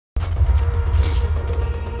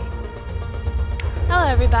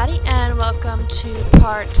everybody, and welcome to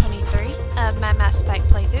part 23 of my Mass Effect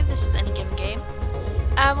playthrough. This is Any Given Game.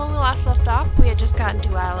 When we last left off, we had just gotten to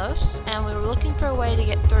Alos, and we were looking for a way to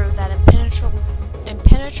get through that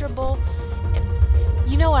impenetrable,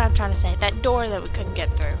 you know what I'm trying to say, that door that we couldn't get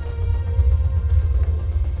through.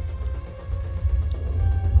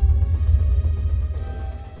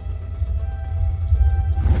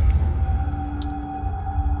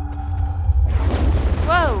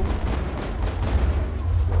 Whoa!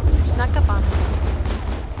 Snuck up on him.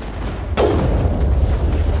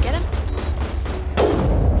 Did I get him?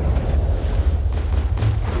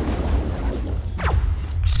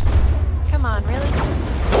 Come on, really?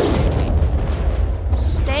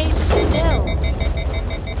 Stay still.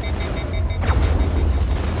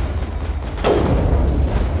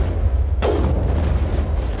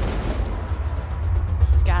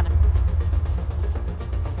 Got him.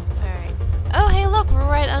 Alright. Oh, hey, look, we're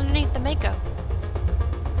right underneath the Mako.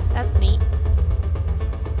 That's neat.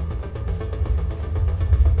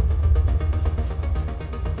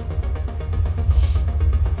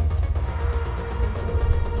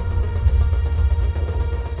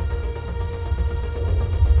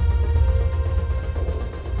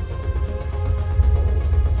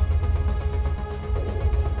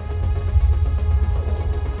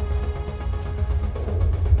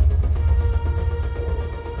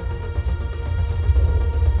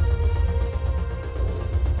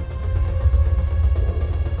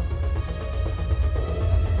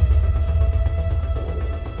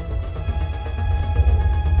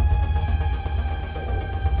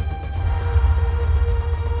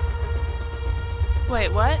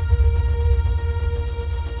 Wait, what?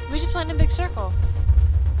 We just went in a big circle.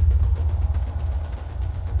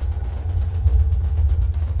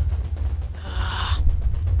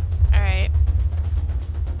 Alright.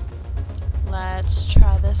 Let's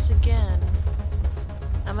try this again.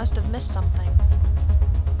 I must have missed something.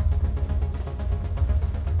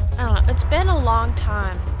 I don't know. It's been a long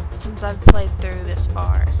time since I've played through this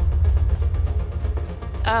far.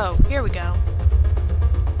 Oh, here we go.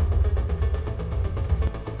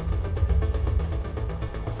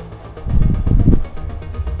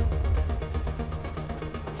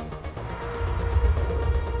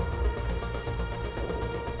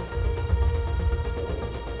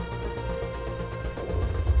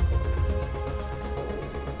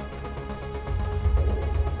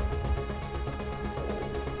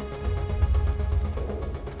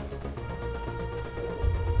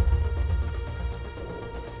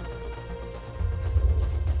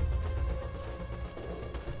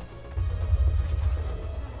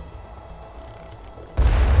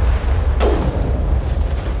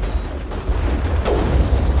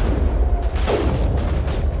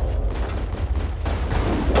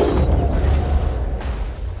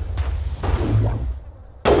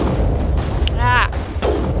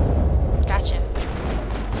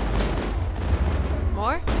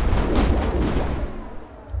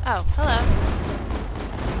 Oh, hello.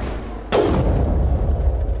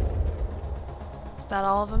 Is that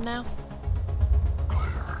all of them now?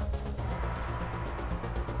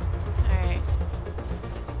 Alright.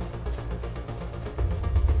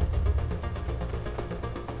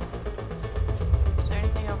 Is there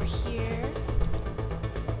anything over here?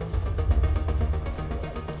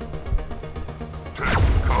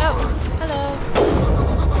 Oh, hello.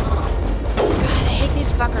 God, I hate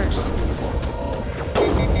these fuckers.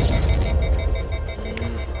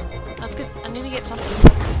 That's good. I need to get something.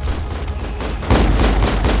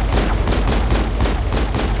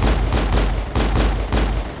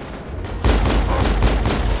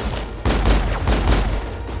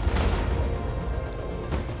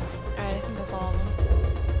 Alright, I think that's all of them.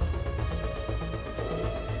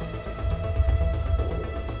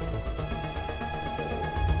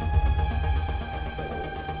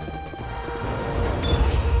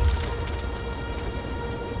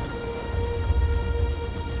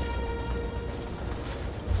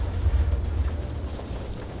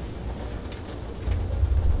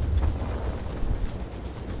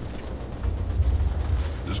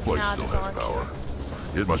 This place still has power.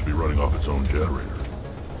 It must be running off its own generator.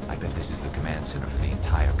 I bet this is the command center for the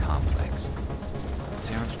entire complex.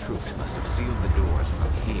 Zaren's troops must have sealed the doors from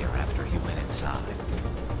here after he went inside.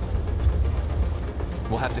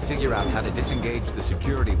 We'll have to figure out how to disengage the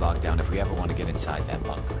security lockdown if we ever want to get inside that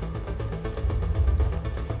bunker.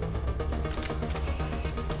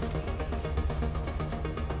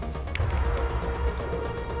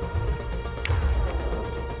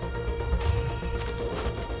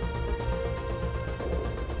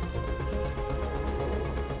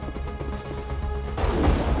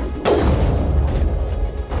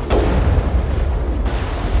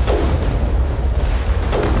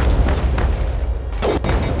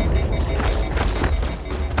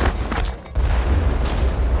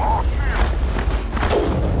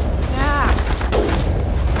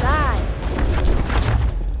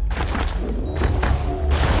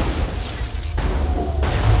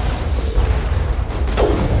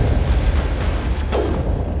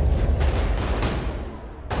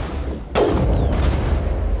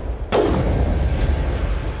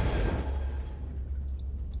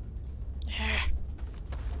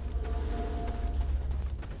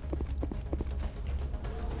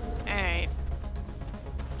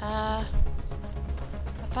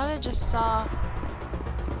 just saw...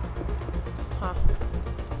 Huh.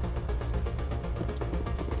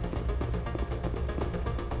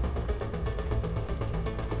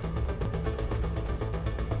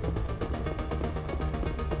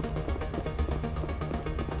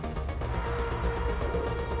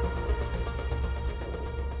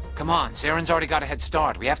 Come on, Saren's already got a head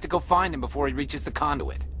start. We have to go find him before he reaches the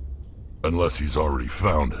conduit. Unless he's already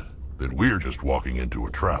found it, then we're just walking into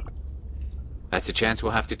a trap. That's a chance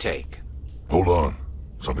we'll have to take. Hold on.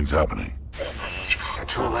 Something's happening.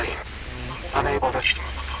 Too late. Unable to...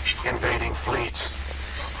 Invading fleets.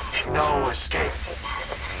 No escape.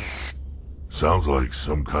 Sounds like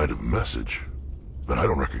some kind of message, but I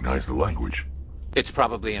don't recognize the language. It's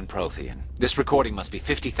probably in Prothean. This recording must be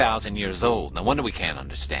 50,000 years old. No wonder we can't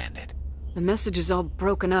understand it. The message is all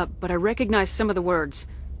broken up, but I recognize some of the words.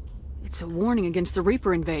 It's a warning against the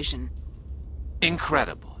Reaper invasion.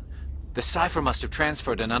 Incredible. The cipher must have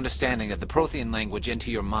transferred an understanding of the Prothean language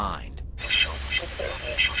into your mind.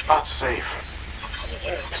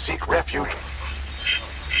 Unsafe. Seek refuge.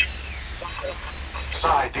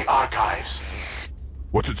 Inside the archives.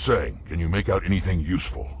 What's it saying? Can you make out anything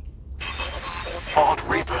useful? Fought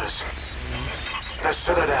Reapers. The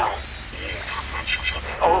Citadel.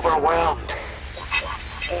 Overwhelmed.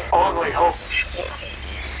 Only hope.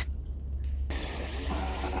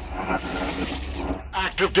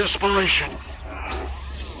 Act of desperation.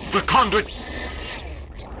 The Conduit.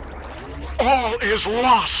 All is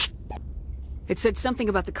lost. It said something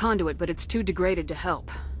about the Conduit, but it's too degraded to help.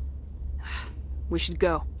 We should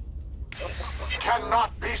go.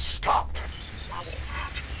 Cannot be stopped.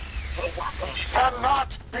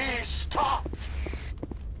 Cannot be stopped.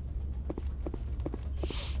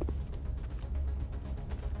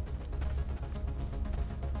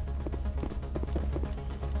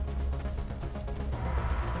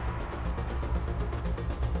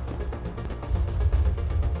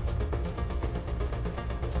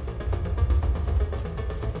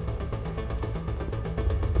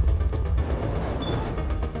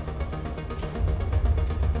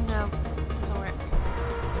 No, doesn't work.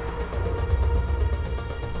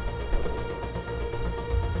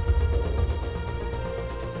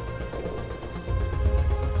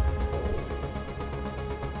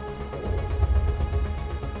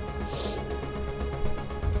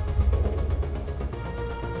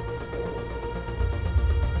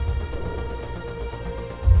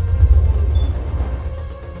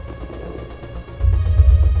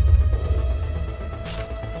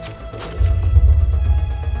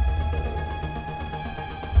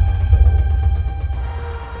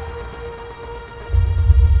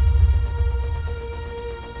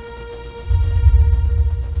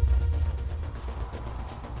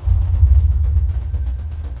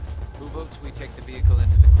 Who votes we take the vehicle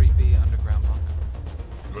into the creepy underground bunker?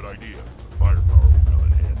 Good idea. The firepower will come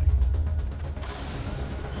in handy.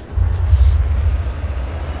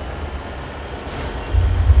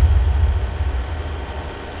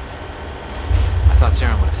 I thought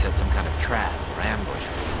Saren would have set some kind of trap or ambush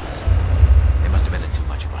for us. They must have been in too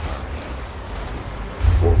much of a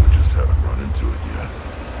hurry. Or we just haven't run into it yet.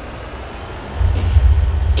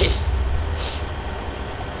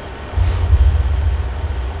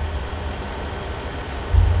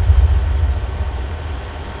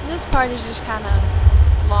 This part is just kind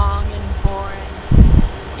of long and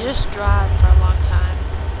boring. You just drive for a long time.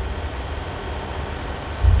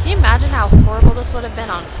 Can you imagine how horrible this would have been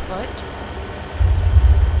on foot?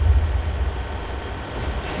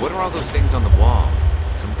 What are all those things on the wall?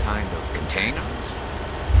 Some kind of containers?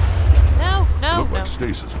 No, no, Look no. like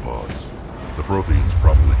stasis pods. The Protheans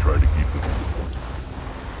probably tried to keep them.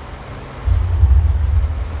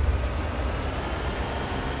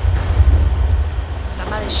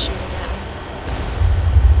 Somebody's shooting at me.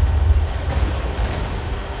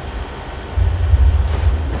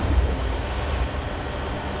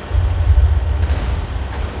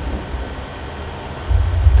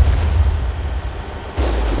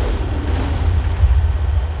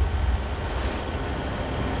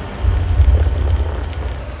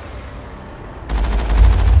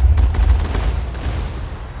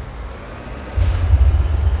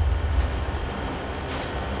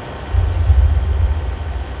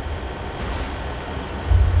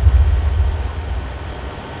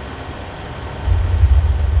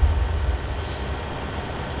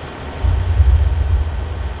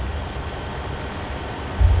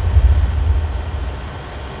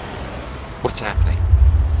 What's happening?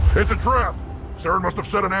 It's a trap! Saren must have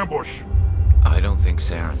set an ambush. I don't think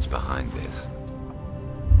Saren's behind this.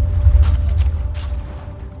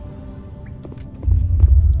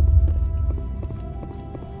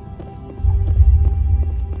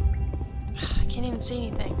 can't even see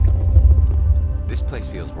anything. This place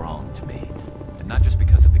feels wrong to me. And not just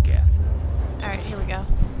because of the Geth. Alright, here we go.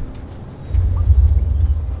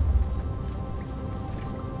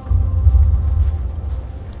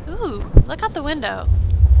 Ooh, look out the window.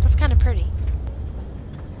 That's kind of pretty.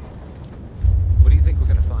 What do you think we're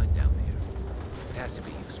gonna find down here? It has to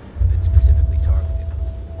be useful if it's specifically targeted us.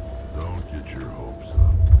 Don't get your hopes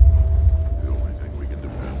up. The only thing we can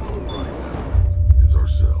depend on right now is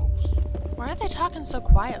ourselves. Why are they talking so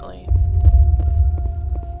quietly?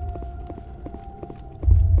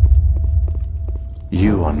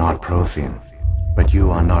 You are not Prothean, but you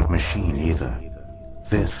are not machine either.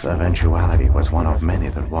 This eventuality was one of many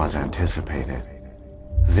that was anticipated.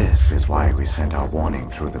 This is why we sent our warning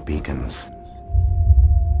through the beacons.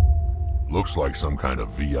 Looks like some kind of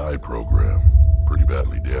VI program. Pretty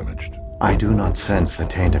badly damaged. I do not sense the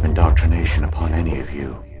taint of indoctrination upon any of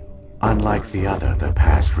you. Unlike the other that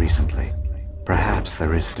passed recently, perhaps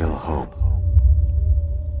there is still hope.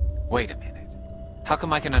 Wait a minute. How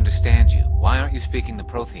come I can understand you? Why aren't you speaking the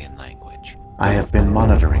Prothean language? I have been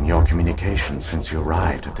monitoring your communications since you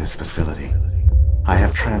arrived at this facility. I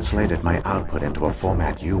have translated my output into a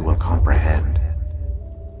format you will comprehend.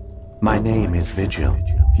 My name is Vigil.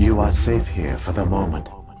 You are safe here for the moment,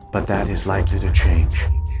 but that is likely to change.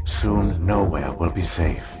 Soon, nowhere will be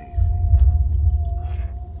safe.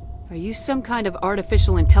 Are you some kind of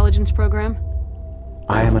artificial intelligence program?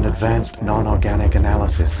 I am an advanced non-organic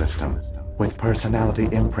analysis system, with personality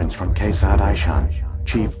imprints from Kesad Aishan,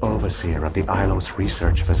 Chief Overseer of the Ilos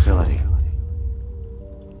Research Facility.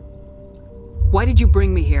 Why did you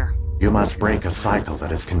bring me here? You must break a cycle that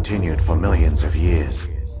has continued for millions of years.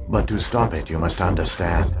 But to stop it, you must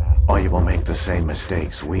understand, or you will make the same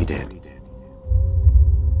mistakes we did.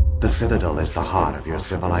 The Citadel is the heart of your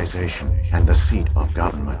civilization and the seat of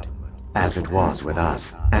government, as it was with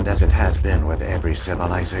us, and as it has been with every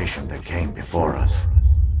civilization that came before us.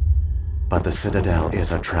 But the Citadel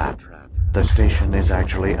is a trap. The station is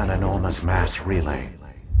actually an enormous mass relay,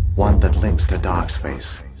 one that links to dark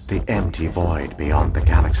space, the empty void beyond the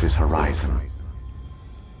galaxy's horizon.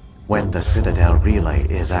 When the Citadel relay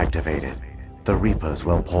is activated, the Reapers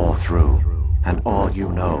will pour through, and all you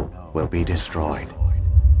know will be destroyed.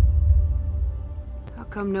 How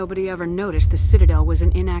come nobody ever noticed the Citadel was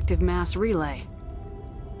an inactive mass relay?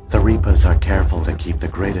 The Reapers are careful to keep the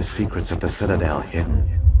greatest secrets of the Citadel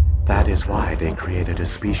hidden. That is why they created a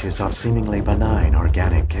species of seemingly benign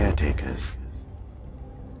organic caretakers.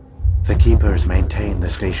 The Keepers maintain the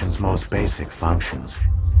station's most basic functions.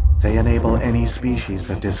 They enable any species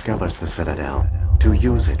that discovers the Citadel to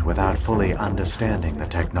use it without fully understanding the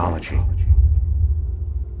technology.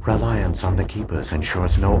 Reliance on the Keepers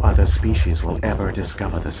ensures no other species will ever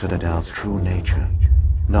discover the Citadel's true nature,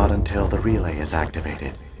 not until the relay is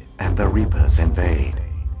activated and the Reapers invade.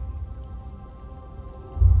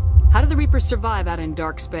 How do the Reapers survive out in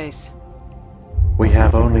dark space? We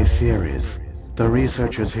have only theories. The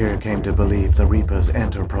researchers here came to believe the Reapers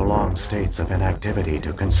enter prolonged states of inactivity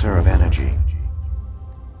to conserve energy.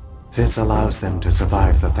 This allows them to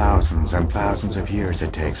survive the thousands and thousands of years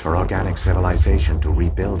it takes for organic civilization to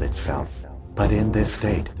rebuild itself. But in this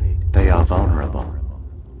state, they are vulnerable.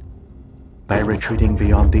 By retreating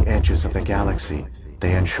beyond the edges of the galaxy,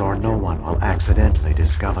 they ensure no one will accidentally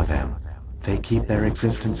discover them. They keep their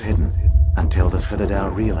existence hidden until the Citadel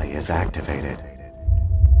relay is activated.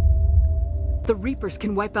 The Reapers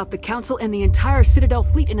can wipe out the Council and the entire Citadel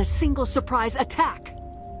fleet in a single surprise attack.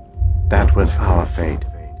 That was our fate.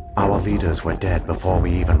 Our leaders were dead before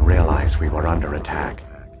we even realized we were under attack.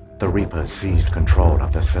 The Reapers seized control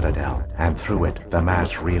of the Citadel, and through it, the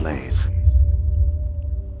mass relays.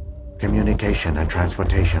 Communication and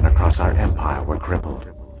transportation across our empire were crippled.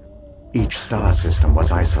 Each star system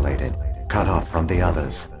was isolated, cut off from the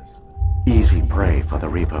others. Easy prey for the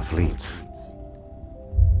Reaper fleets.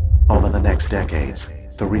 Over the next decades,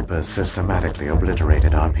 the Reapers systematically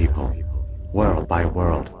obliterated our people. World by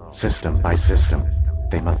world, system by system,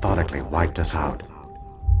 they methodically wiped us out.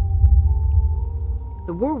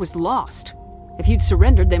 The war was lost. If you'd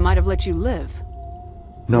surrendered, they might have let you live.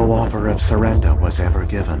 No offer of surrender was ever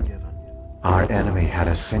given. Our enemy had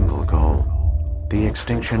a single goal: the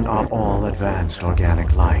extinction of all advanced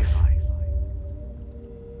organic life.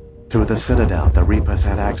 Through the Citadel, the Reapers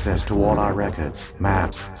had access to all our records,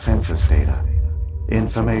 maps, census data.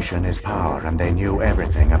 Information is power, and they knew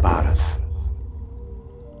everything about us.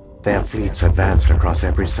 Their fleets advanced across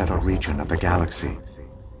every settled region of the galaxy.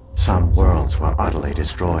 Some worlds were utterly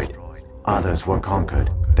destroyed. Others were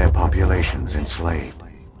conquered, their populations enslaved.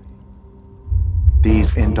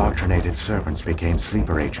 These indoctrinated servants became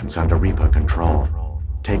sleeper agents under Reaper control.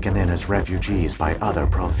 Taken in as refugees by other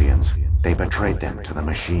Protheans, they betrayed them to the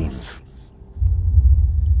machines.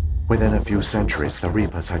 Within a few centuries, the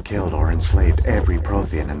Reapers had killed or enslaved every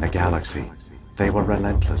Prothean in the galaxy. They were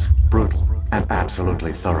relentless, brutal, and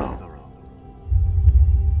absolutely thorough.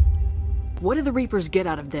 What do the Reapers get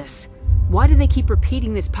out of this? Why do they keep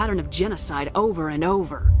repeating this pattern of genocide over and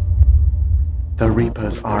over? The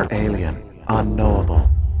Reapers are alien, unknowable.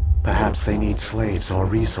 Perhaps they need slaves or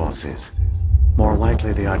resources. More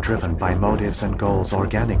likely they are driven by motives and goals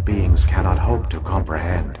organic beings cannot hope to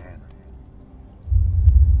comprehend.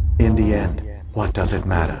 In the end, what does it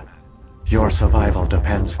matter? Your survival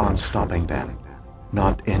depends on stopping them,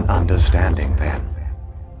 not in understanding them.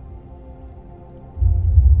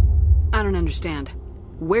 I don't understand.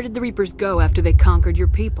 Where did the Reapers go after they conquered your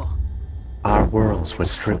people? Our worlds were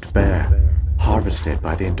stripped bare, harvested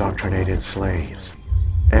by the indoctrinated slaves.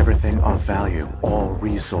 Everything of value, all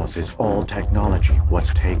resources, all technology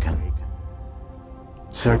was taken.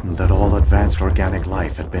 Certain that all advanced organic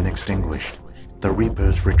life had been extinguished, the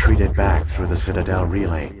Reapers retreated back through the Citadel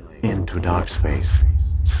relay into dark space,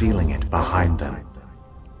 sealing it behind them.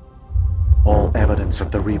 All evidence of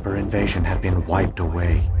the Reaper invasion had been wiped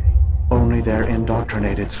away. Only their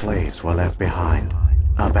indoctrinated slaves were left behind,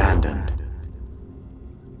 abandoned.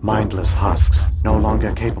 Mindless husks, no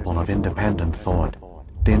longer capable of independent thought,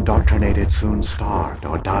 the indoctrinated soon starved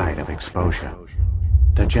or died of exposure.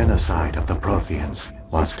 The genocide of the Protheans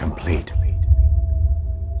was complete.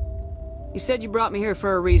 You said you brought me here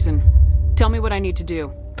for a reason. Tell me what I need to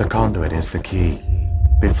do. The Conduit is the key.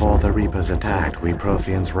 Before the Reapers attacked, we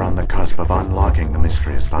Protheans were on the cusp of unlocking the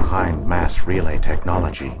mysteries behind mass relay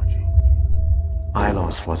technology.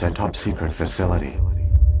 Ilos was a top-secret facility.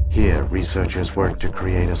 Here, researchers worked to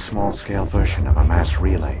create a small-scale version of a mass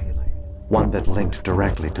relay, one that linked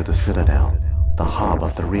directly to the Citadel, the hub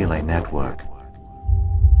of the relay network.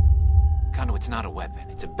 Conduit's not a weapon.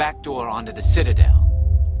 It's a backdoor onto the Citadel.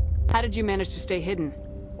 How did you manage to stay hidden?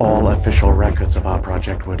 All official records of our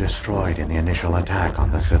project were destroyed in the initial attack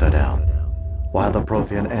on the Citadel. While the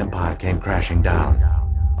Prothean Empire came crashing down,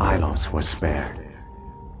 Ilos was spared.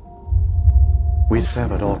 We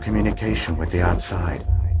severed all communication with the outside,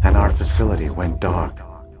 and our facility went dark.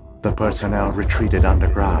 The personnel retreated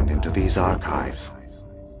underground into these archives.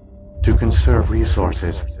 To conserve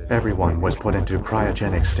resources, everyone was put into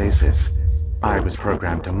cryogenic stasis. I was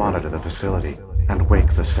programmed to monitor the facility and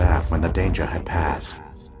wake the staff when the danger had passed.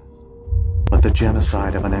 But the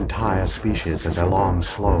genocide of an entire species is a long,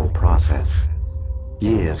 slow process.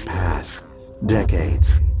 Years passed,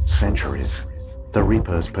 decades, centuries. The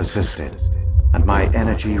Reapers persisted, and my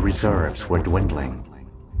energy reserves were dwindling.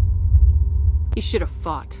 You should have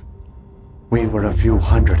fought. We were a few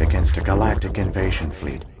hundred against a galactic invasion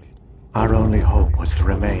fleet. Our only hope was to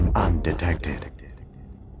remain undetected.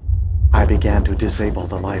 I began to disable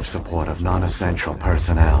the life support of non-essential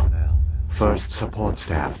personnel. First support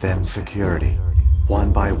staff, then security.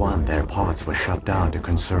 One by one, their pods were shut down to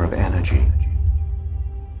conserve energy.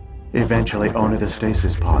 Eventually, only the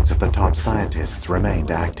stasis pods of the top scientists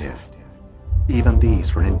remained active. Even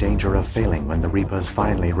these were in danger of failing when the Reapers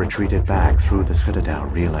finally retreated back through the Citadel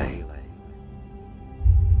relay.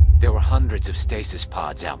 There were hundreds of stasis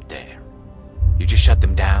pods out there. You just shut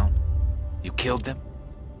them down? You killed them?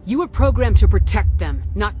 You were programmed to protect them,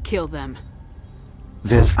 not kill them.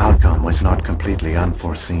 This outcome was not completely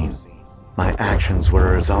unforeseen. My actions were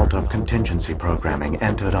a result of contingency programming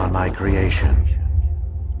entered on my creation.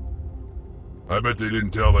 I bet they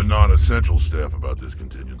didn't tell the non-essential staff about this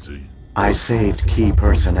contingency. I saved key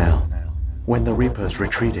personnel. When the Reapers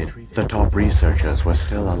retreated, the top researchers were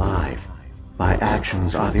still alive. My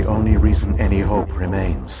actions are the only reason any hope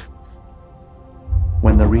remains.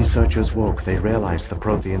 When the researchers woke, they realized the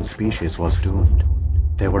Prothean species was doomed.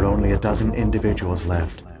 There were only a dozen individuals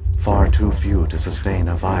left, far too few to sustain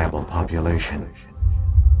a viable population.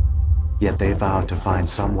 Yet they vowed to find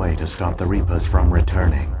some way to stop the Reapers from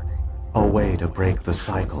returning, a way to break the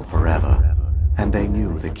cycle forever, and they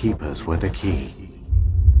knew the Keepers were the key.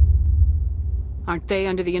 Aren't they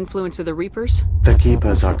under the influence of the Reapers? The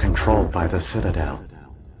Keepers are controlled by the Citadel.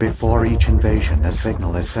 Before each invasion, a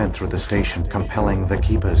signal is sent through the station compelling the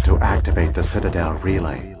Keepers to activate the Citadel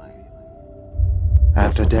relay.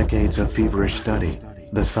 After decades of feverish study,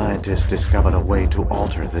 the scientists discovered a way to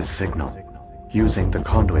alter this signal. Using the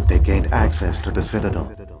conduit, they gained access to the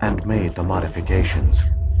Citadel and made the modifications.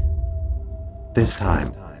 This time,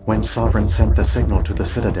 when Sovereign sent the signal to the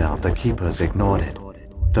Citadel, the Keepers ignored it.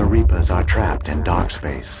 The Reapers are trapped in dark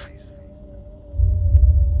space.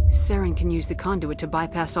 Saren can use the conduit to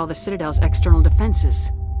bypass all the Citadel's external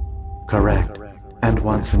defenses. Correct. And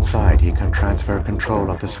once inside, he can transfer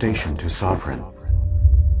control of the station to Sovereign.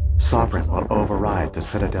 Sovereign will override the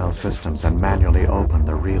Citadel systems and manually open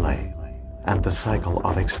the relay, and the cycle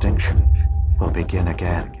of extinction will begin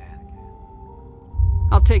again.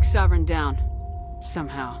 I'll take Sovereign down.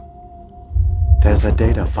 Somehow. There's a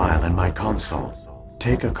data file in my console.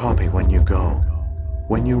 Take a copy when you go.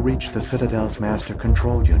 When you reach the Citadel's master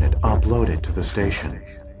control unit, upload it to the station.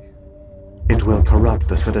 It will corrupt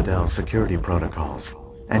the Citadel's security protocols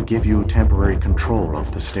and give you temporary control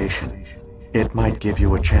of the station. It might give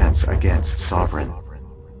you a chance against Sovereign.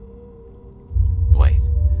 Wait.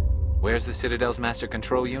 Where's the Citadel's master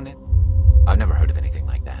control unit? I've never heard of anything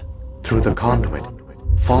like that. Through the Conduit,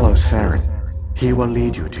 follow Saren. He will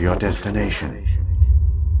lead you to your destination.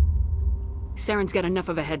 Saren's got enough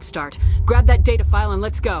of a head start. Grab that data file and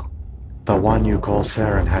let's go. The one you call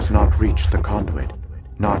Saren has not reached the Conduit.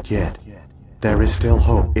 Not yet. There is still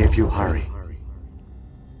hope if you hurry.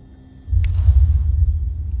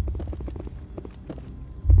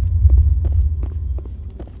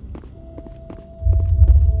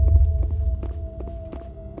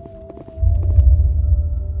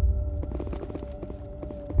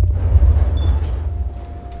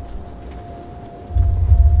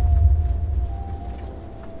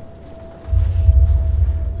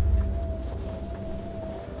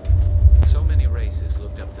 So many races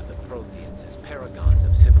looked up to the Protheans as paragons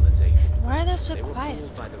of civilization. Why are they so They were quiet?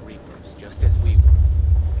 fooled by the Reapers, just as we were.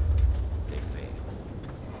 They failed.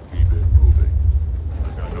 Keep it moving. I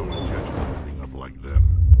got no intention of ending up like them.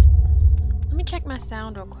 Let me check my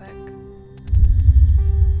sound real quick.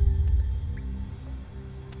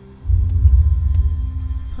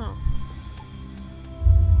 Huh.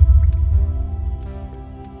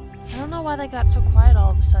 I don't know why they got so quiet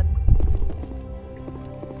all of a sudden.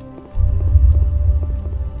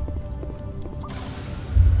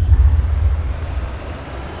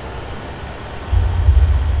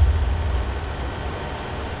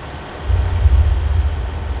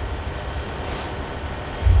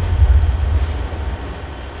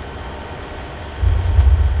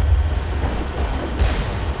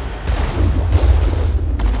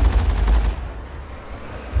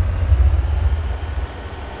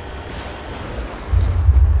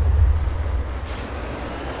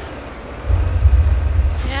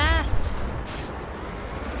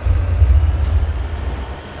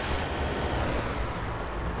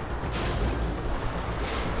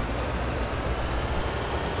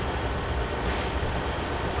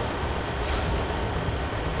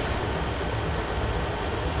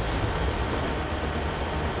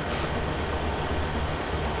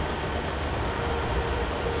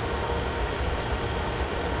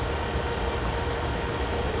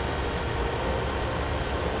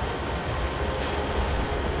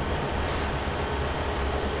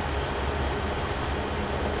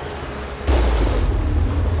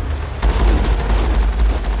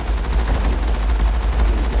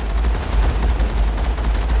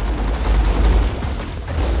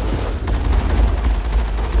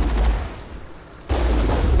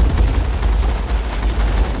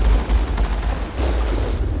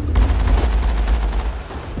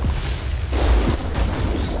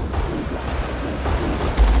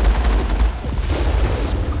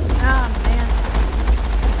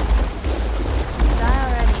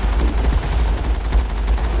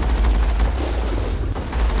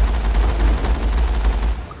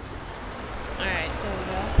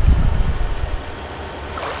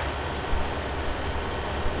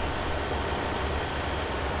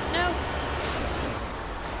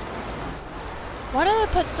 Why do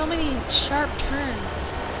they put so many sharp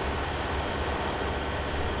turns?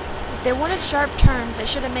 If they wanted sharp turns, they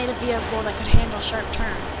should have made a vehicle that could handle sharp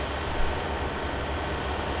turns.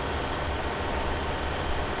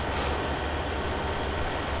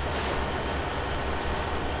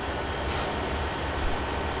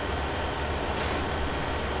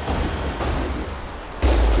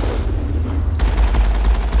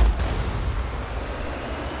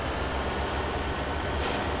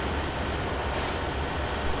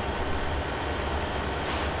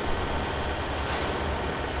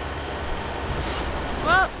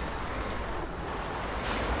 Well,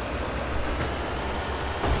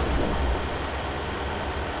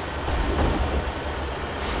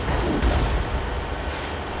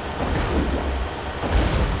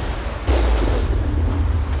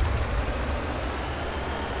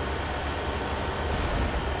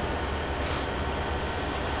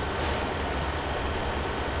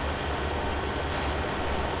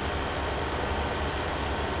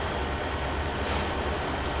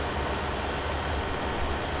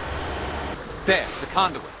 There, the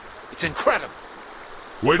conduit. It's incredible.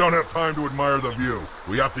 We don't have time to admire the view.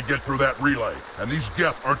 We have to get through that relay, and these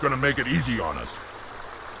Geth aren't gonna make it easy on us.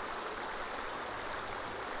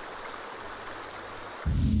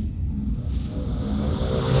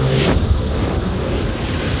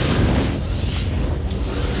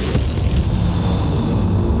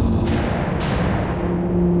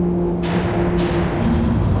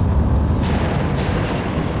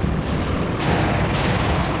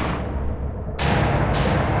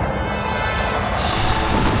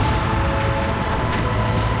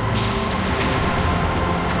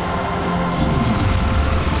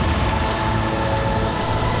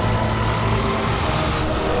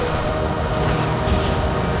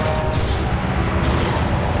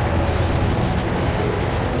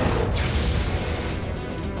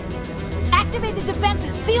 Activate the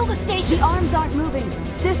defenses! Seal the station! The arms aren't moving.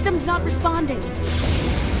 Systems not responding.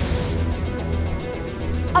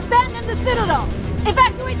 Abandon the Citadel!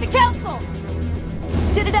 Evacuate the Council!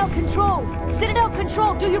 Citadel Control! Citadel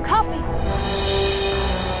Control, do you copy?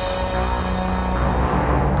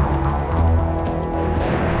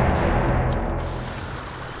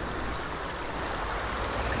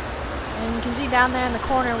 And you can see down there in the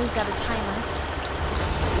corner we've got a timer.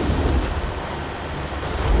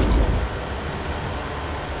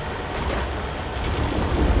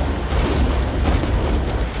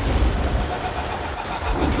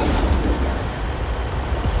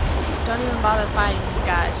 Don't even bother fighting these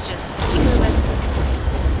guys, just keep moving.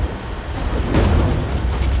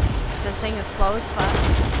 This thing is slow as fuck.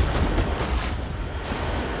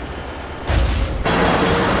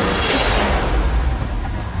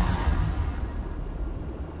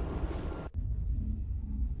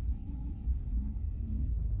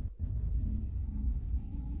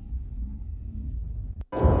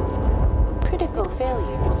 Critical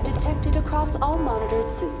failures detected across all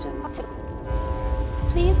monitored systems.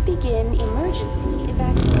 Please begin emergency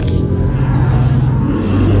evacuation.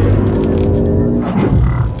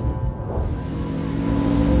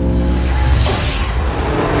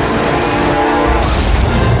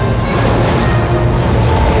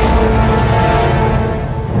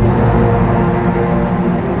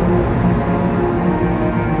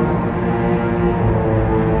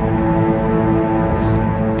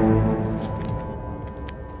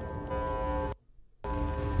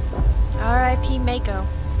 R.I.P. Mako.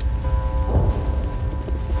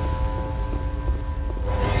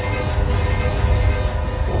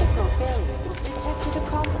 Critical failures detected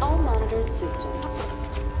across all monitored systems.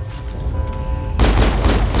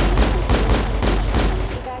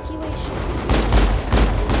 Evacuation.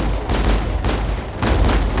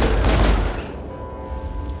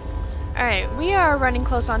 Alright, we are running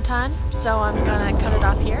close on time, so I'm gonna cut it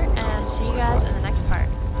off here and see you guys in the next part.